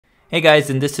Hey guys,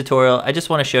 in this tutorial, I just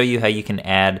want to show you how you can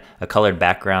add a colored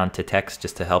background to text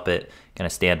just to help it kind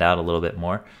of stand out a little bit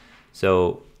more.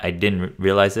 So I didn't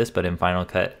realize this, but in Final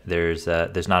Cut, there's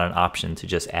not an option to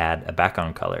just add a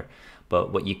background color.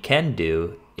 But what you can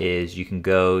do is you can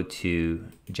go to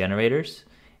generators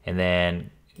and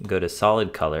then go to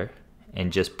solid color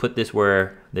and just put this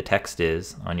where the text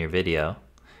is on your video.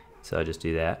 So I'll just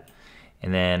do that.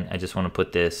 And then I just want to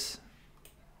put this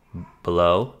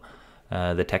below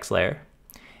the text layer,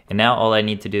 and now all I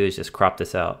need to do is just crop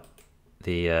this out,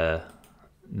 the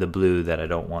blue that I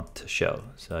don't want to show.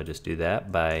 So I just do that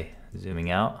by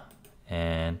zooming out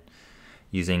and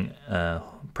using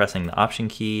pressing the Option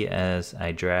key as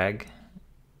I drag.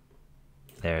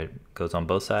 There it goes on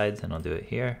both sides, and I'll do it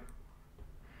here,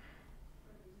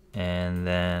 and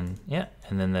then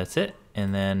and then that's it.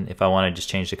 And then if I want to just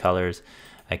change the colors,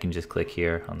 I can just click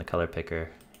here on the color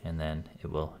picker, and then it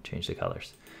will change the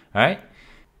colors. All right,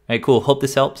 cool. Hope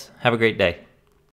this helps. Have a great day.